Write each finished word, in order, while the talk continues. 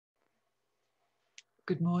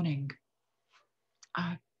Good morning.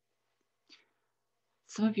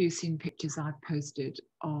 Some of you have seen pictures I've posted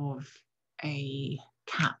of a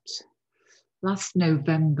cat last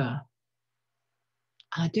November.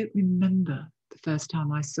 I don't remember the first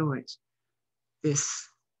time I saw it. This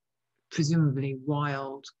presumably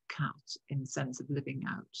wild cat in the sense of living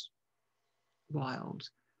out wild,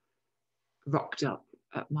 rocked up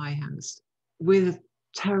at my house with a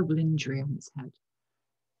terrible injury on his head.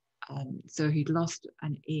 So he'd lost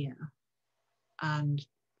an ear and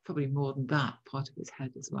probably more than that, part of his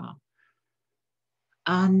head as well.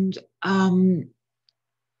 And I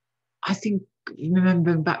think,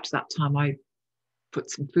 remembering back to that time, I put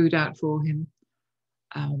some food out for him.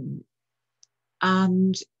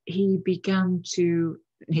 And he began to,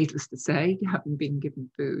 needless to say, having been given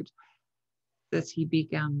food, that he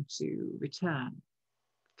began to return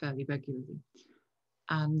fairly regularly.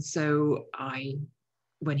 And so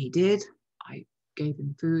when he did, I gave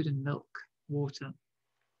him food and milk, water.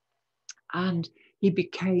 And he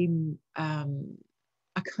became a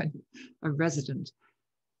kind of a resident,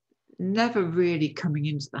 never really coming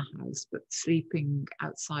into the house, but sleeping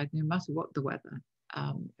outside no matter what the weather.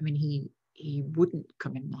 I mean, he wouldn't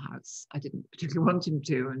come in the house. I didn't particularly want him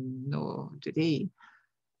to, and nor did he.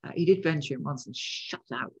 He did venture in once and shut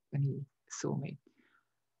out when he saw me.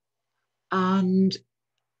 And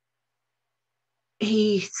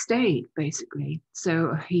he stayed, basically.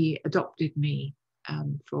 So he adopted me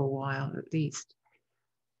for a while at least.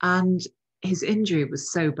 And his injury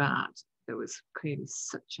was so bad, there was clearly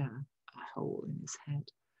such a hole in his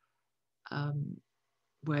head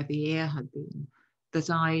where the ear had been,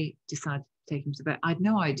 that I decided to take him to the vet. I had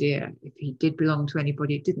no idea if he did belong to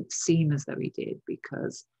anybody. It didn't seem as though he did,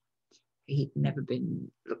 because he'd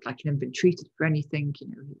looked like he'd never been treated for anything. You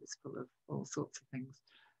know, he was full of all sorts of things.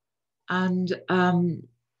 And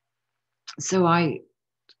so I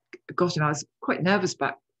got him. I was quite nervous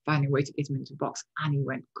about finding a way to get him into a box, and he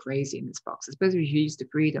went crazy in this box. I suppose if you're used to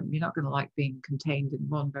freedom, you're not going to like being contained in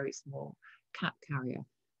one very small cat carrier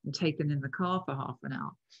and taken in the car for half an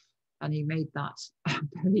hour. And he made that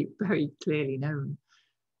very, very clearly known.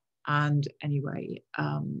 And anyway,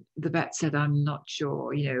 the vet said, I'm not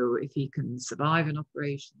sure, if he can survive an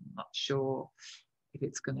operation, not sure if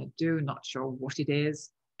it's going to do, not sure what it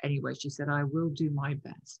is. Anyway, she said, I will do my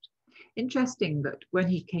best. Interesting that when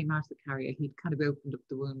he came out of the carrier, he'd kind of opened up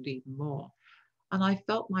the wound even more. And I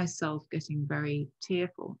felt myself getting very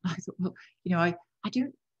tearful. I thought, well, I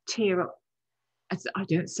don't tear up. I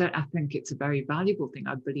think it's a very valuable thing.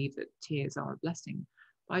 I believe that tears are a blessing,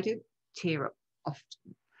 but I don't tear up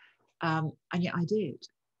often. And yet I did.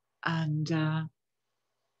 And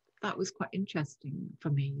that was quite interesting for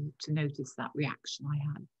me to notice that reaction I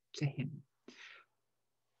had to him.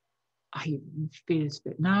 I feel it a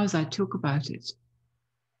bit now as I talk about it.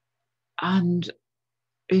 And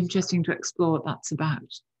interesting to explore what that's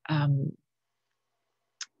about.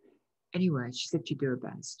 Anyway, she said she'd do her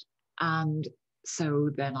best. And so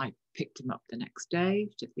then I picked him up the next day.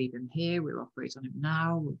 Just leave him here. We'll operate on him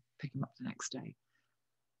now. We'll pick him up the next day.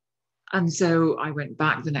 And so I went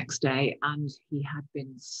back the next day, and he had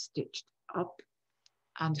been stitched up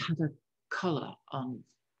and had a collar on,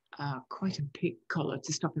 quite a big collar,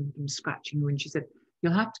 to stop him from scratching. When she said,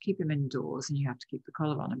 you'll have to keep him indoors and you have to keep the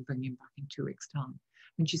collar on and bring him back in 2 weeks' time.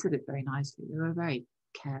 And she said it very nicely. They were very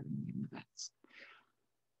caring in the vets.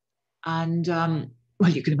 And well,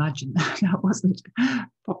 you can imagine that wasn't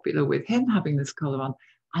popular with him having this collar on.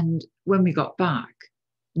 And when we got back,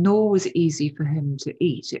 nor was it easy for him to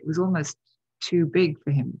eat. It was almost too big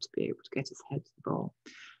for him to be able to get his head to the bowl.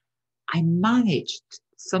 I managed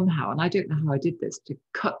somehow, and I don't know how I did this, to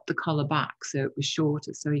cut the collar back so it was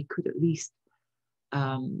shorter, so he could at least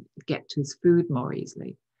get to his food more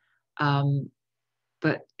easily.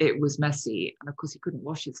 But it was messy, and of course he couldn't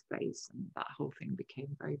wash his face, and that whole thing became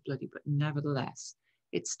very bloody, but nevertheless,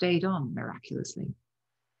 it stayed on miraculously.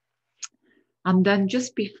 And then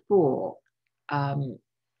just before,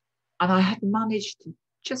 and I had managed to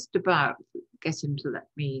just about get him to let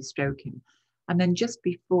me stroke him. And then just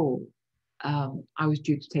before I was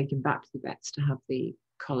due to take him back to the vets to have the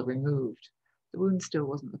collar removed, the wound still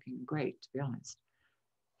wasn't looking great, to be honest.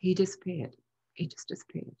 He disappeared. He just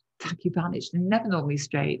disappeared. Like he vanished. And he never normally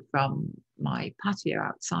strayed from my patio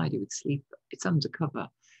outside. He would sleep, it's undercover.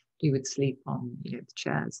 He would sleep on, the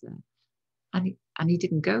chairs there. And he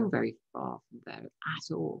didn't go very far from there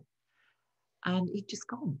at all. And he'd just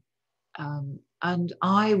gone. And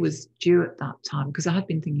I was due at that time, because I had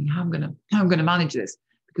been thinking how I'm going to manage this,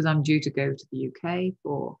 because I'm due to go to the UK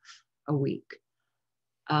for a week.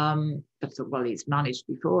 But I thought, well, he's managed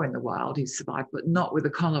before in the wild, he's survived, but not with a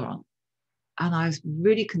collar on. And I was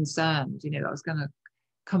really concerned, that I was going to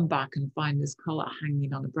come back and find this collar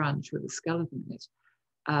hanging on a branch with a skeleton in it,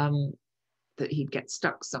 that he'd get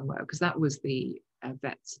stuck somewhere, because that was the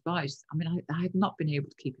vet's advice. I mean, I had not been able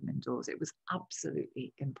to keep him indoors. It was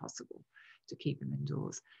absolutely impossible to keep him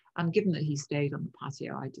indoors. And given that he stayed on the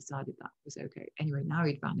patio, I decided that was okay. Anyway, now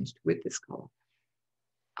he'd vanished with this collar.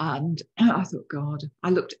 And I thought, God,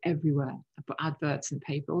 I looked everywhere. I put adverts in the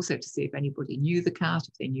paper also to see if anybody knew the cat,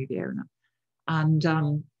 if they knew the owner. And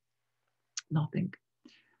nothing.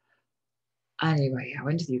 Anyway, I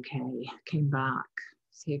went to the UK, came back,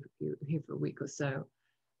 was here for a week or so.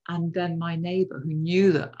 And then my neighbour, who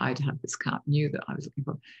knew that I'd had this cat, knew that I was looking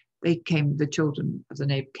for him, the children of the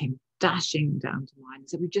neighbour came dashing down to mine and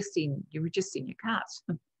said, we've just seen your cat.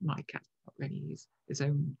 My cat, not really, he's his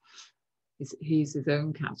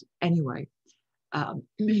own cat. Anyway,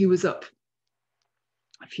 he was up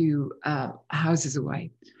a few houses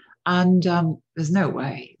away. And there's no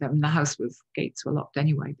way. I mean, the gates were locked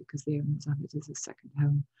anyway because the owners have it as a second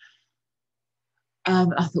home.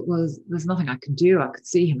 I thought, well, there's nothing I can do. I could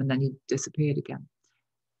see him, and then he disappeared again.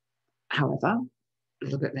 However, a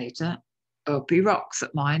little bit later, up he rocks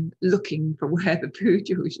at mine, looking for where the poo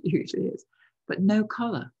usually is, but no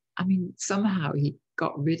collar. I mean, somehow he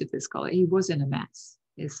got rid of this collar. He was in a mess.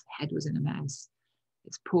 His head was in a mess.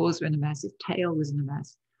 His paws were in a mess. His tail was in a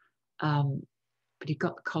mess. But he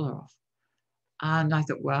got the collar off. And I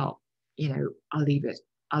thought, well, I'll leave it.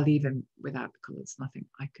 I'll leave him without the collar. There's nothing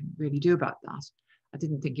I can really do about that. I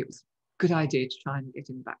didn't think it was a good idea to try and get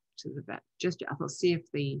him back to the vet just yet. I thought, see if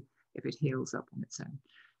it heals up on its own.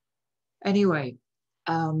 Anyway,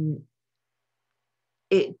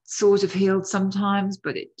 it sort of healed sometimes,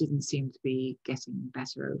 but it didn't seem to be getting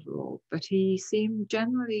better overall. But he seemed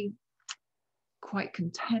generally quite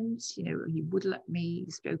content. He would let me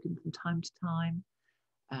stroke him from time to time.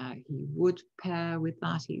 He would pair with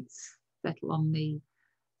that. He'd settle on the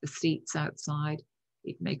seats outside.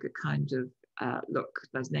 He'd make a kind of look,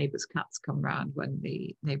 those neighbours' cats come round when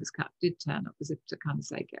the neighbour's cat did turn up, as if to kind of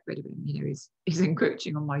say, get rid of him. He's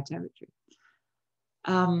encroaching on my territory.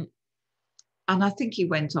 And I think he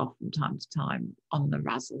went off from time to time on the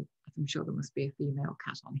razzle. I'm sure there must be a female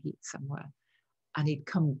cat on heat somewhere. And he'd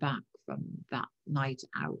come back from that night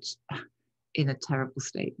out in a terrible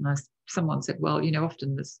state. And someone said, well,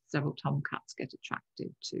 often there's several tomcats get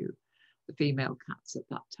attracted to the female cats at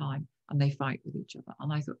that time, and they fight with each other.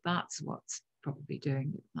 And I thought, that's what's probably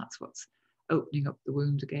doing it. That's what's opening up the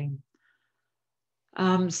wound again.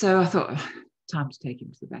 So I thought, time to take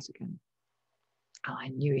him to the vet again. I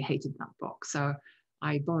knew he hated that box. So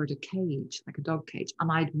I borrowed a cage, like a dog cage,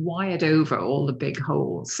 and I'd wired over all the big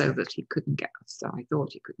holes so that he couldn't get, so I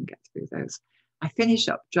thought he couldn't get through those. I finished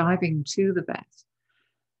up driving to the vet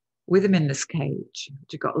with him in this cage,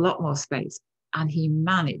 which had got a lot more space, and he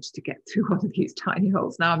managed to get through one of these tiny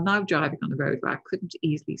holes. Now I'm now driving on a road where I couldn't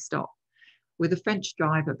easily stop, with a French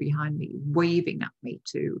driver behind me waving at me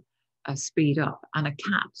to speed up, and a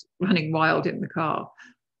cat running wild in the car.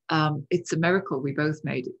 It's a miracle we both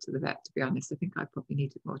made it to the vet, to be honest. I think I probably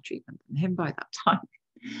needed more treatment than him by that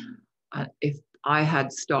time. If I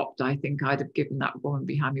had stopped, I think I'd have given that woman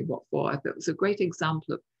behind me what for. It was a great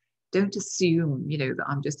example of, don't assume, that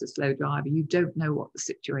I'm just a slow driver. You don't know what the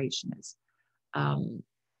situation is. And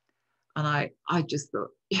I just thought,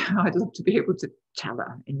 I'd love to be able to tell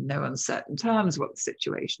her in no uncertain terms what the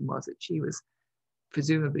situation was, that she was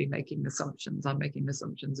presumably making assumptions. I'm making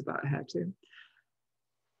assumptions about her too.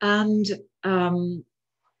 And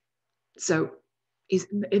so he's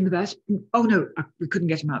in the vet. Oh no, we couldn't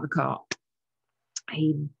get him out of the car.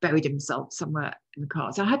 He buried himself somewhere in the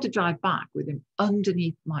car. So I had to drive back with him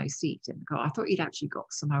underneath my seat in the car. I thought he'd actually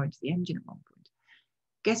got somehow into the engine at one point.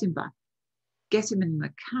 Get him back, get him in the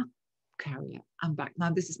cat carrier and back. Now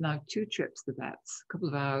this is now 2 trips to the vets, a couple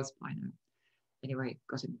of hours by now. Anyway,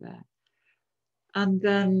 got him there. And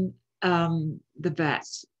then the vet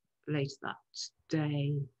later that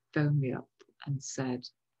day phoned me up and said,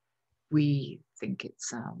 we think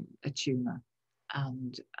it's a tumour,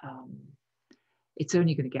 and it's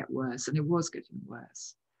only going to get worse. And it was getting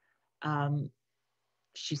worse.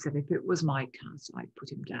 She said, if it was my cat, I'd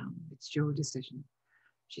put him down. It's your decision.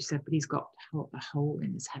 She said, but he's got a hole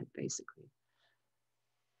in his head, basically.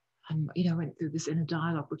 And, I went through this inner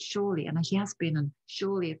dialogue, but surely, and he has been, and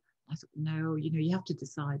surely, I thought, no, you have to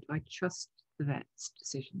decide. I trust the vet's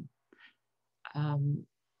decision.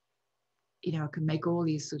 I can make all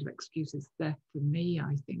these sort of excuses there for me,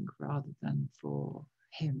 I think, rather than for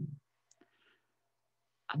him.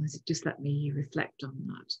 And I said, just let me reflect on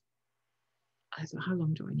that. I thought, how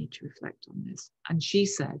long do I need to reflect on this? And she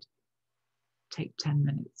said, take 10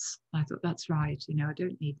 minutes. I thought, that's right. You know, I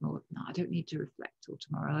don't need more than that. I don't need to reflect till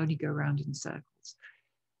tomorrow. I'll only go around in circles.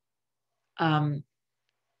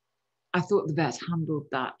 I thought the vet handled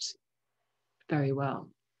that very well.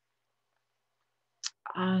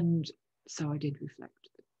 And so I did reflect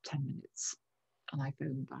for 10 minutes and I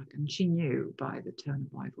phoned back, and she knew by the tone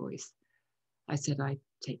of my voice. I said, I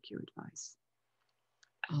take your advice.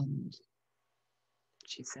 And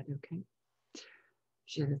she said, okay.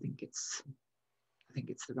 She said, I think it's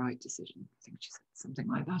the right decision. I think she said something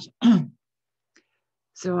like that.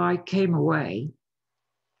 So I came away.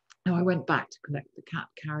 Now I went back to collect the cat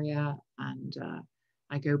carrier, and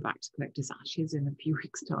I go back to collect his ashes in a few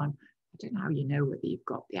weeks' time. I don't know how you know whether you've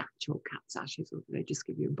got the actual cat's ashes or they just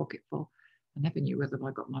give you a bucket full. I never knew whether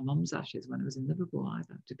I got my mum's ashes when I was in Liverpool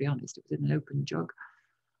either, to be honest. It was in an open jug.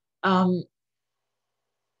 And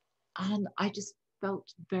I just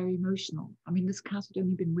felt very emotional. I mean, this cat had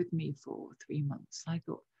only been with me for 3 months. I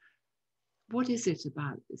thought, what is it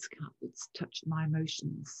about this cat that's touched my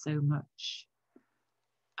emotions so much?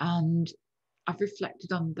 And I've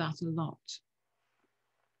reflected on that a lot.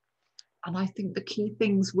 And I think the key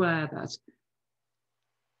things were that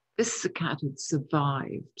this is a cat who'd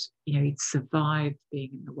survived. You know, he'd survived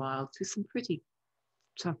being in the wild through some pretty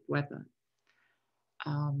tough weather,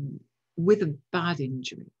 with a bad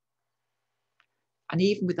injury. And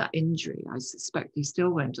even with that injury, I suspect he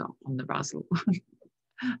still went up on the razzle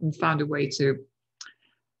and found a way to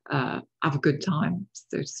have a good time,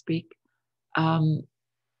 so to speak. And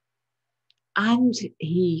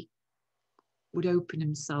he would open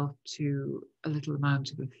himself to a little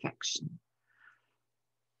amount of affection.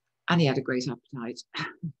 And he had a great appetite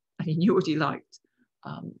and he knew what he liked.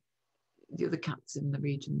 The other cats in the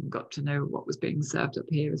region got to know what was being served up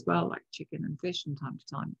here as well, like chicken and fish from time to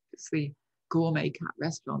time. It's the gourmet cat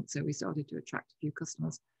restaurant, so we started to attract a few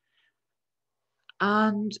customers.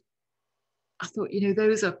 And I thought, you know,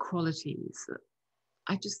 those are qualities that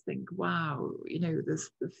I just think, wow, you know, there's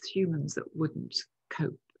humans that wouldn't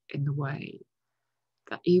cope in the way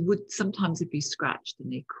that he would. Sometimes if he scratched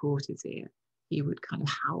and he caught his ear, he would kind of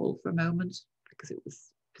howl for a moment because it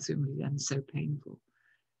was presumably then so painful.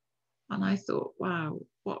 And I thought, wow,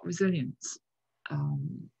 what resilience.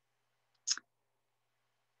 And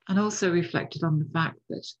also reflected on the fact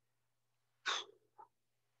that,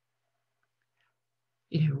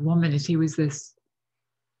 you know, 1 minute he was this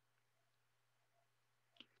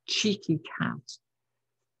cheeky cat,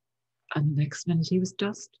 and the next minute he was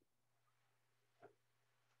dust.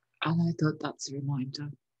 And I thought, that's a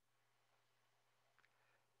reminder.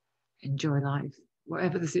 Enjoy life,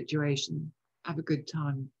 whatever the situation, have a good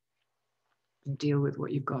time and deal with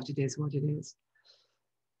what you've got. It is what it is.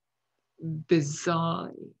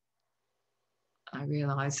 Bizarrely, I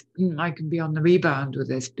realised I can be on the rebound with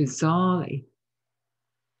this. Bizarrely,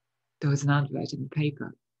 there was an advert in the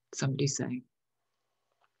paper, somebody saying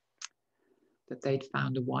that they'd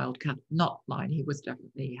found a wild cat, not mine, he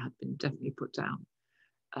had been definitely put down.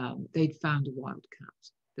 They'd found a wild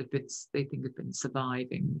cat that they think had been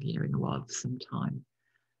surviving, you know, in the wild for some time,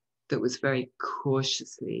 that was very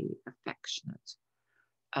cautiously affectionate,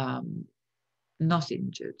 not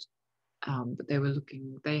injured, but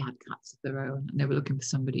they had cats of their own, and they were looking for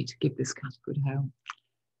somebody to give this cat a good home.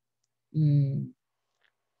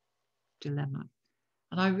 Dilemma.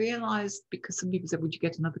 And I realized, because some people said, would you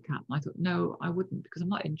get another cat? And I thought, no, I wouldn't, because I'm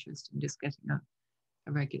not interested in just getting a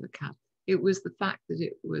regular cat. It was the fact that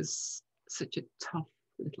it was such a tough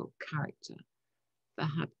little character that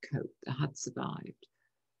had coped, that had survived,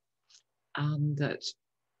 and that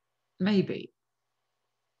maybe,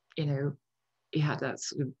 you know, he had a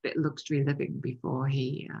sort of bit luxury living before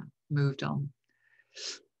he moved on.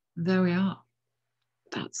 There we are.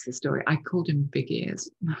 That's the story. I called him Big Ears.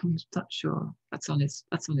 I'm not sure. That's on his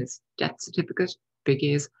death certificate. Big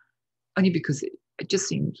Ears, only because it just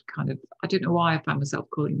seemed kind of. I don't know why I found myself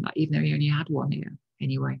calling him that, even though he only had one ear.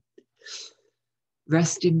 Anyway,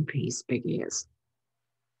 rest in peace, Big Ears.